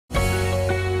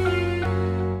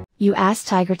You ask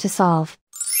Tiger to solve.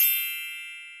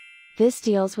 This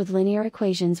deals with linear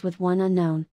equations with one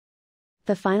unknown.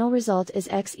 The final result is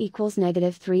x equals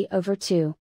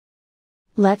 -3/2.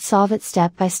 Let's solve it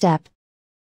step by step.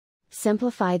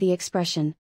 Simplify the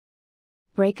expression.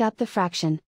 Break up the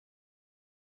fraction.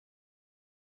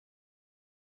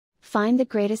 Find the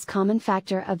greatest common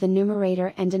factor of the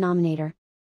numerator and denominator.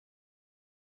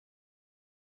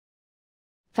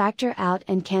 Factor out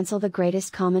and cancel the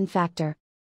greatest common factor.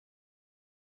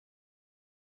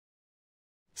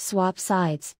 Swap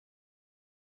sides.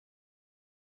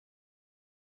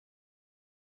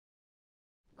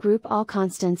 Group all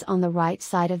constants on the right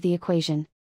side of the equation.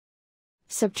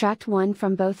 Subtract 1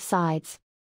 from both sides.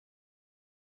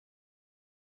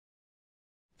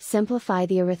 Simplify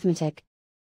the arithmetic.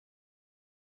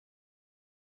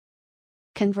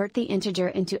 Convert the integer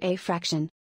into a fraction.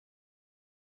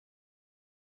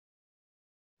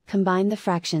 Combine the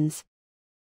fractions.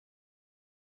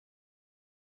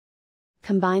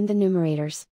 Combine the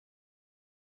numerators.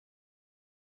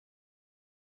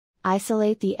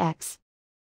 Isolate the x.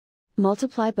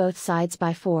 Multiply both sides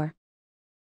by 4.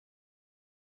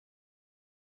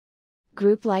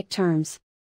 Group like terms.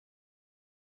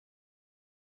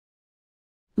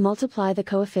 Multiply the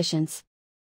coefficients.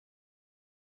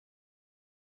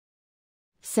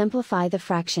 Simplify the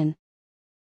fraction.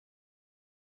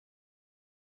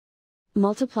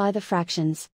 Multiply the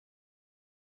fractions.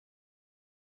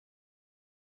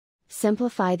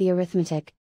 Simplify the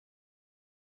arithmetic.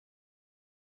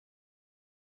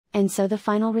 And so the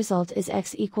final result is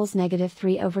x equals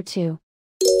 -3/2.